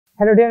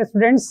Hello dear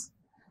students,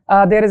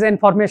 there is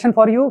information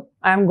for you.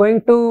 I am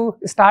going to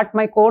start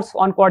my course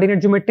on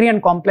coordinate geometry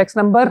and complex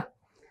number.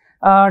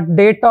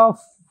 Date of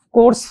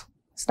course,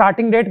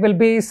 starting date will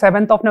be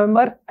 7th of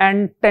November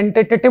and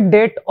tentative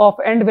date of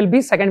end will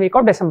be second week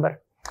of December.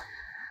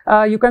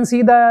 You can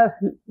see the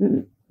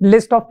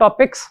list of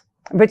topics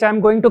which I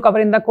am going to cover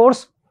in the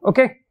course,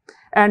 okay,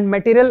 and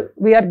material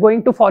we are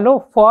going to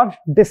follow for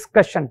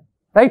discussion,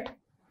 right?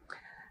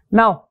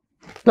 Now,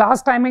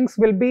 class timings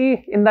will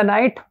be in the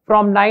night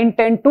from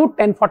 9:10 to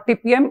 10:40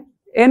 p.m.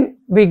 in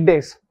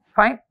weekdays.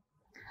 Fine.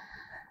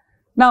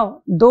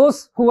 Now, those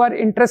who are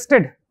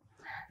interested,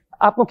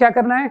 आपको क्या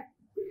करना है?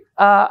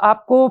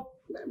 आपको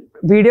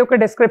video के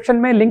description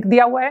में link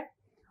दिया हुआ है,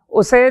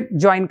 उसे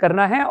ज्वाइन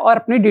करना है और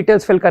अपनी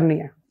डिटेल्स फिल करनी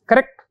है.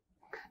 करेक्ट?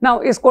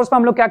 नाउ इस कोर्स में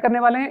हम लोग क्या करने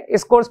वाले हैं?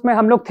 इस कोर्स में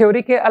हम लोग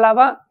थ्योरी के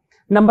अलावा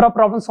नंबर ऑफ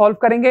प्रॉब्लम सॉल्व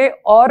करेंगे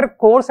और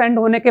कोर्स एंड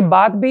होने के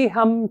बाद भी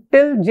हम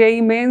till JEE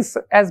mains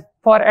as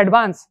for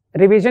advance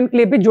revision के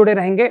लिए भी जुड़े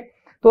रहेंगे.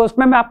 तो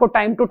उसमें मैं आपको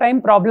टाइम टू टाइम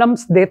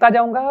प्रॉब्लम्स देता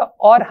जाऊंगा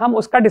और हम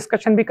उसका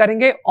डिस्कशन भी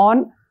करेंगे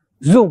on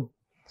zoom.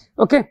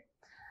 Okay,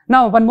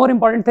 now one more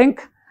important thing,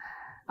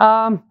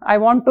 I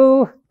want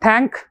to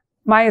thank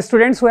my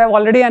students who have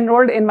already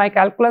enrolled in my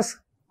calculus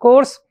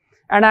course,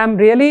 and I am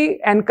really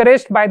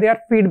encouraged by their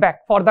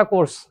feedback for the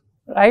course,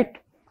 right?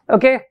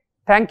 Okay,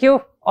 thank you.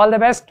 All the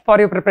best for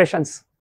your preparations.